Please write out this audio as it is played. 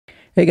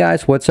Hey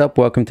guys, what's up?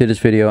 Welcome to this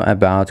video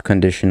about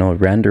conditional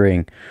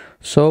rendering.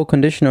 So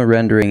conditional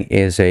rendering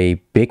is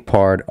a big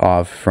part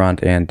of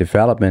front-end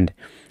development,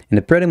 and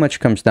it pretty much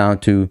comes down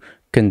to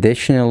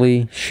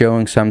conditionally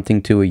showing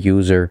something to a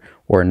user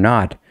or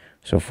not.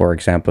 So for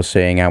example,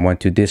 saying I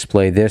want to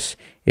display this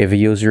if a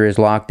user is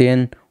logged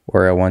in,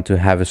 or I want to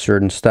have a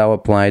certain style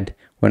applied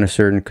when a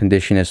certain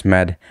condition is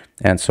met,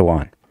 and so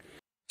on.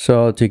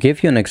 So to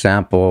give you an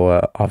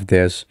example of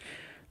this,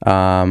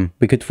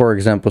 we could, for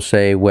example,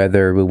 say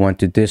whether we want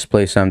to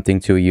display something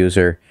to a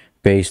user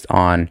based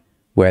on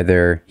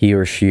whether he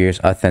or she is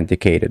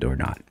authenticated or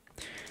not.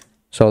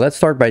 So let's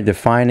start by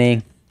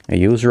defining a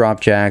user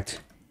object.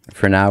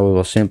 For now, we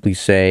will simply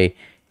say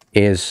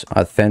is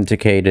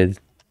authenticated.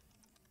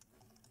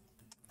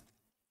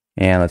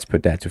 And let's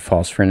put that to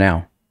false for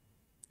now.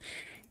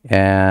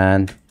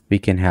 And we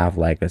can have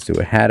let's do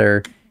a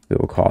header. We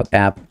will call it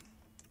app.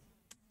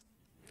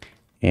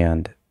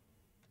 And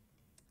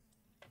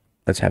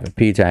let's have a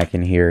p tag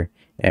in here,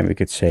 and we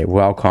could say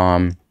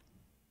welcome,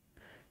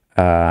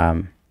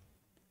 and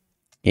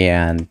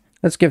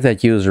let's give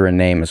that user a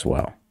name as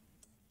well.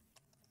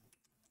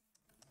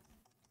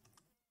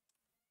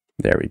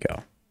 There we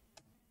go.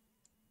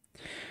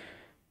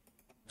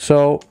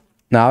 So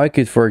now I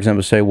could, for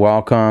example, say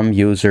welcome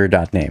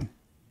user.name.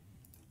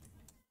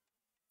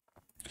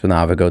 So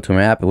now if I go to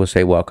my app, it will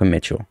say welcome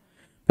Mitchell.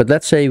 But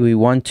let's say we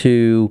want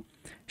to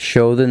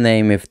show the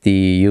name if the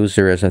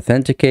user is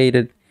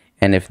authenticated.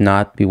 And if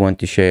not, we want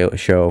to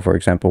show, for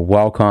example,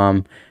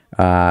 welcome,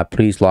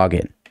 please log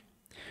in.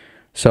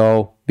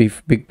 So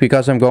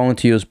because I'm going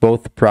to use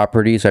both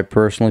properties, I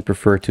personally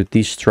prefer to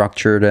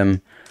destructure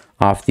them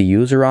off the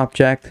user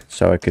object.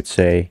 So I could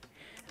say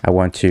I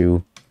want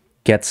to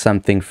get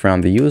something from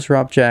the user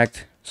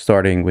object,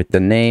 starting with the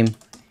name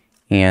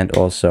and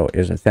also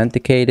is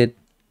authenticated.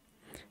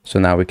 So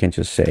now we can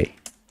just say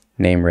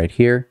name right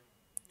here.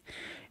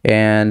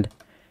 And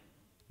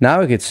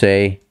now we could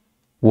say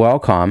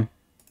welcome.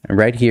 And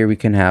right here, we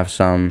can have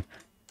some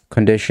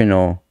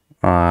conditional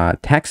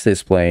text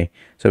display.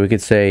 So we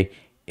could say,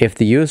 if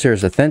the user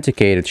is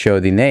authenticated, show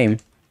the name.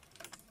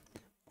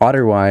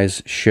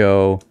 Otherwise,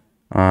 show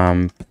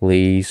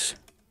please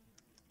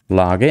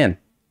log in.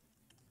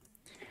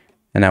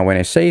 And now when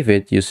I save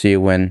it, you see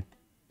when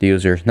the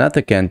user is not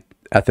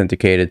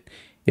authenticated,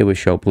 it would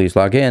show please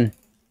log in.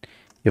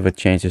 If it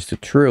changes to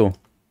true,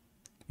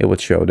 it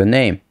would show the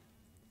name.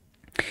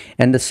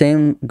 And the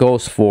same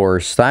goes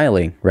for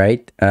styling,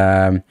 right?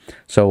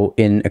 So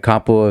in a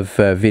couple of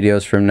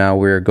videos from now,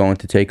 we're going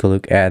to take a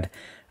look at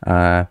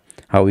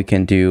how we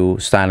can do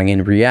styling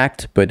in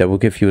React, but I will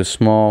give you a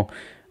small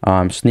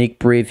sneak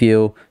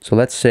preview. So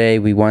let's say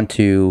we want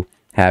to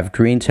have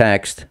green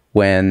text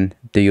when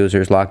the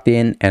user is logged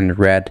in and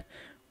red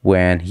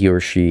when he or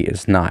she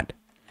is not.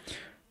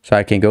 So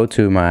I can go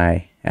to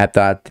my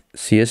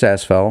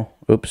app.css file,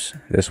 oops,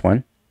 this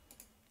one,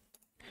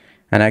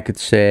 and I could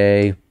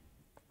say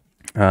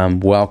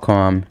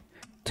welcome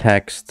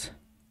text.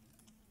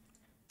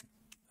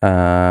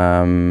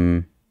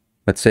 Let's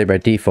say by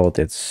default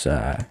it's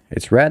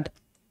red,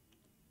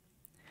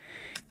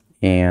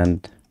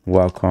 and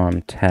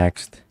welcome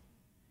text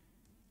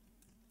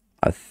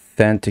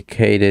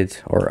authenticated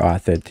or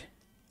authored,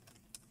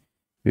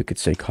 you could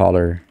say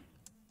color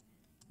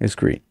is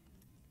green,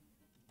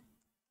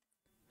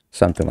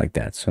 something like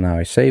that. So now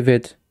I save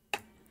it,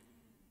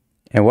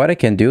 and what I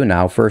can do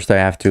now, first I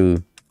have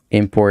to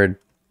import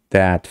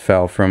that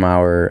file from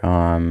our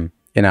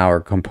in our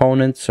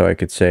component. So I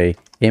could say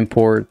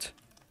import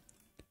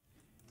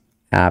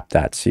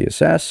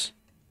app.css,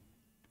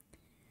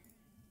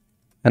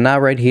 and now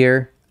right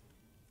here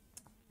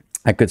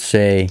I could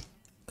say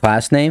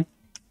class name,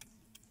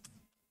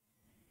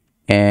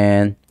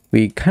 and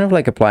we kind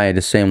of apply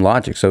the same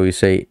logic. So we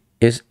say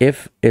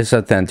if is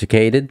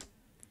authenticated,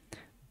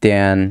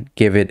 then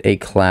give it a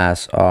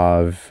class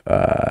of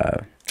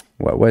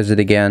what was it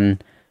again,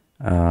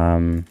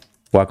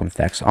 welcome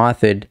text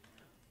authored.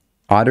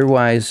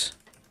 Otherwise,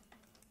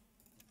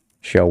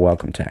 show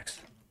welcome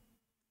text.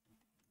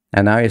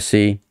 And now you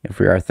see if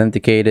we are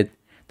authenticated,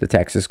 the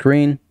text is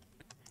green,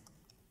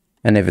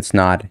 and if it's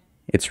not,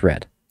 it's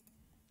red.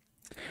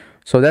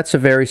 So that's a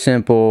very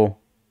simple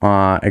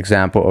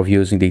example of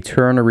using the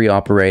ternary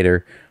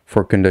operator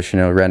for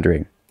conditional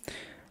rendering.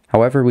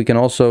 However, we can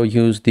also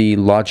use the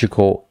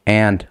logical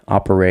AND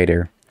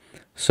operator.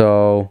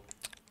 So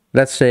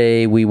let's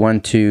say we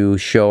want to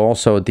show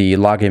also the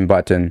login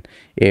button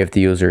if the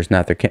user is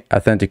not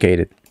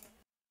authenticated.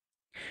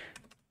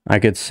 I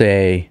could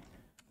say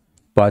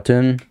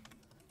button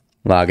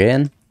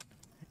login.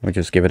 We'll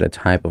just give it a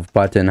type of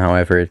button.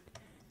 However, it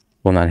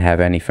will not have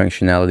any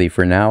functionality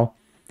for now.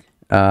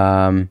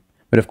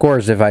 But of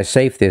course, if I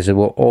save this, it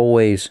will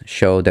always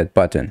show that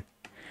button.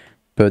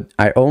 But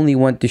I only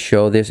want to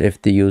show this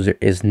if the user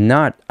is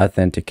not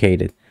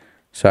authenticated.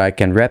 So I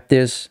can wrap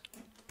this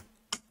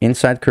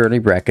inside curly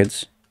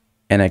brackets,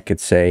 and I could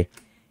say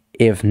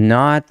if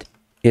not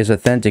is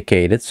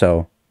authenticated,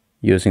 so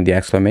using the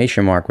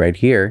exclamation mark right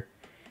here,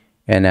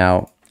 and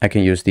now I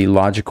can use the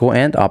logical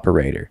AND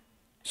operator.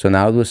 So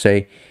now it will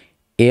say,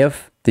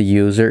 if the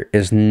user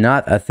is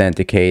not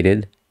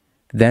authenticated,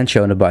 then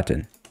show the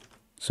button.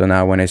 So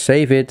now when I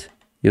save it,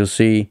 you'll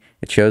see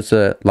it shows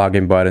the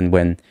login button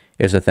when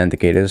it's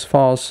authenticated as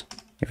false.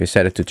 If you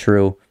set it to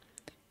true,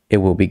 it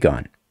will be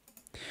gone.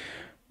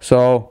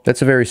 So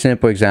that's a very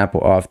simple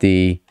example of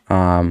the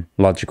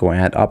logical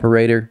AND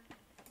operator.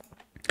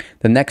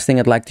 The next thing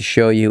I'd like to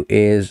show you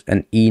is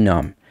an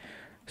enum.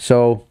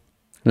 So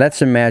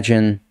let's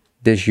imagine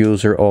this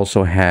user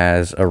also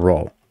has a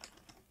role.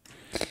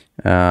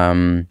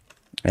 And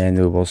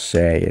we will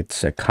say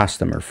it's a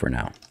customer for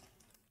now.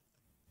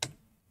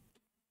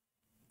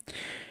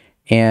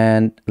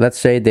 And let's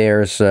say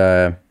there's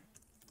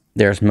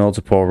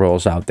multiple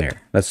roles out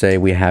there. Let's say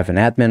we have an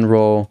admin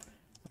role,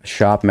 a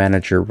shop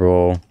manager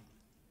role,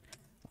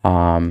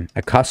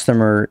 a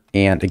customer,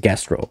 and a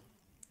guest role.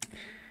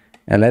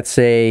 And let's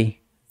say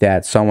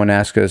that someone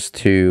asks us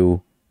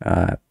to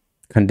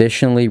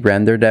conditionally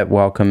render that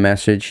welcome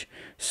message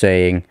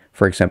saying,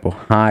 for example,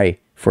 hi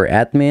for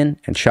admin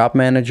and shop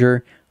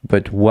manager,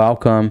 but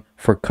welcome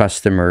for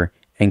customer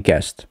and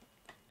guest.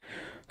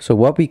 So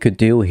what we could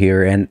do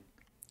here, and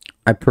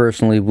I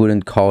personally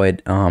wouldn't call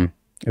it a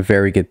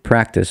very good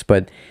practice,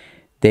 but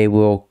they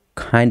will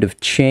kind of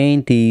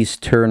chain these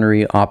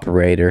ternary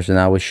operators, and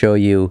I will show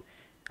you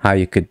how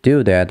you could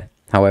do that.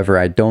 However,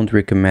 I don't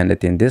recommend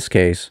it in this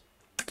case.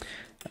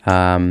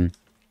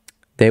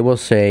 They will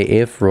say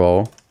if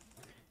role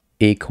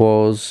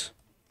equals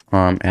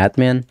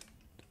admin,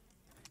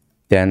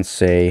 then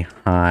say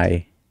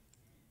hi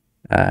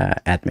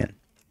admin.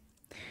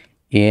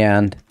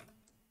 And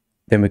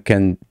then we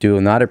can do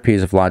another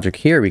piece of logic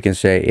here. We can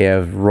say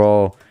if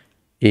role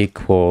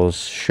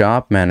equals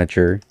shop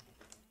manager,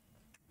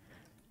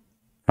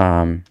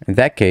 in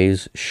that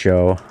case,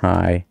 show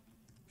hi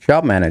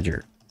shop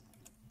manager.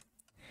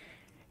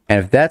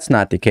 And if that's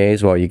not the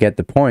case, well, you get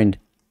the point.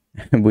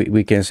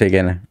 we can say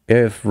again,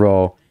 if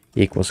role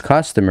equals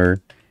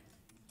customer,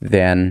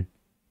 then,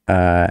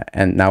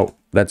 and now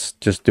let's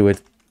just do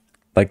it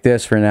like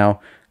this for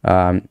now.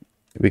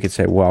 We could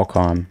say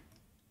welcome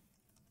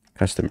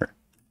customer.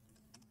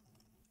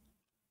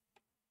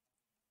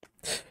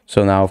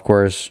 So now, of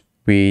course,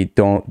 we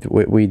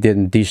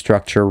didn't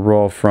destructure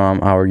role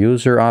from our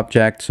user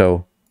object.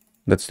 So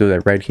let's do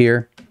that right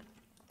here.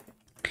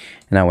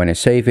 And now when I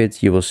save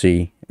it, you will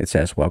see it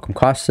says welcome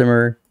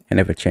customer. And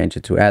if I change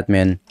it to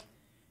admin,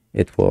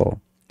 it will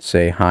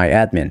say hi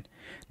admin.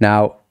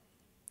 Now,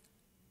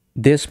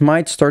 this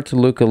might start to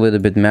look a little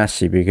bit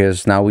messy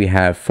because now we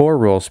have 4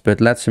 roles, but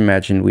let's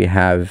imagine we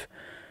have,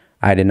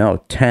 I don't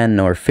know,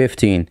 10 or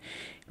 15.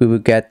 We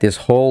would get this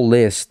whole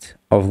list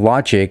of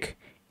logic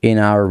in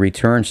our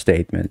return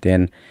statement.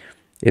 And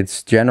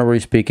it's generally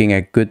speaking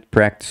a good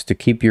practice to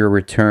keep your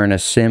return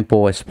as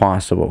simple as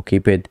possible.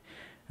 Keep it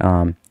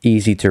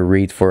easy to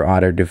read for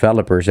other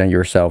developers and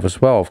yourself as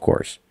well, of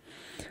course.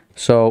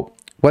 So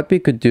what we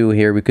could do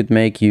here, we could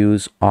make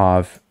use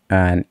of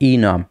an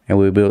enum, and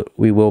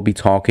we will be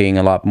talking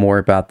a lot more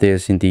about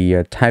this in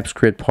the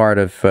TypeScript part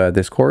of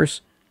this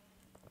course.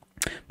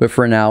 But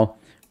for now,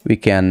 we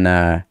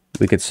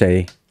could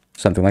say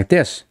something like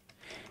this.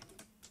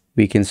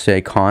 We can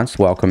say const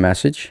welcome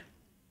message,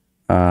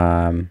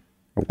 or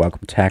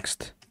welcome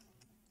text,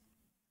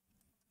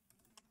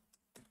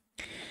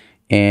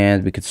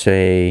 and we could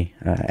say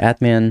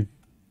admin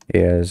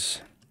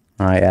is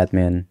hi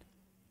admin,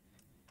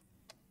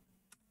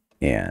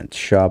 and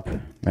shop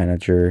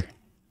manager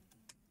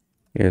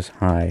is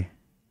hi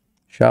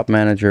shop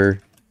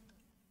manager,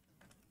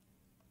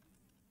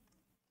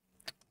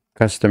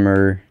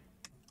 customer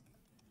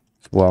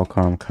is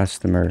welcome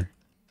customer,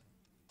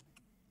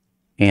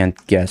 and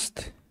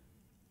guest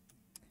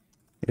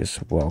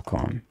is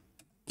welcome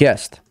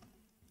guest.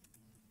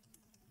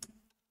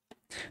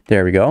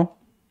 There we go.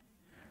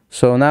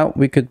 So now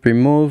we could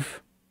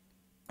remove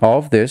all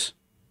of this.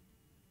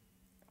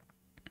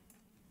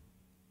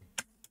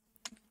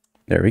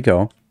 There we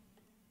go.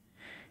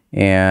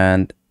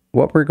 And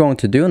what we're going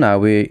to do now,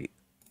 we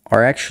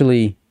are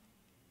actually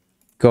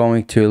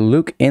going to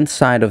look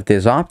inside of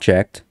this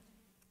object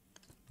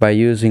by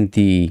using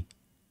the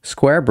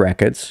square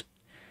brackets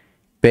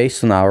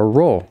based on our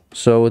role.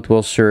 So it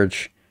will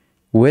search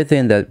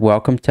within that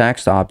welcome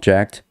text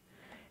object,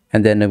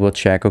 and then it will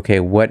check, okay,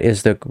 what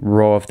is the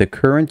role of the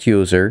current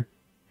user,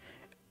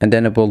 and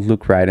then it will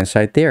look right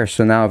inside there.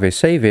 So now if I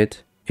save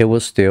it, it will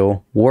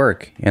still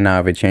work. And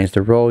now if I change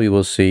the role, you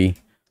will see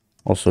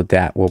also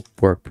that will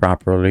work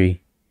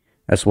properly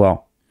as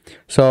well.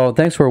 So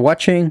thanks for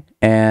watching,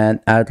 and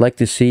I'd like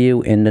to see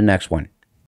you in the next one.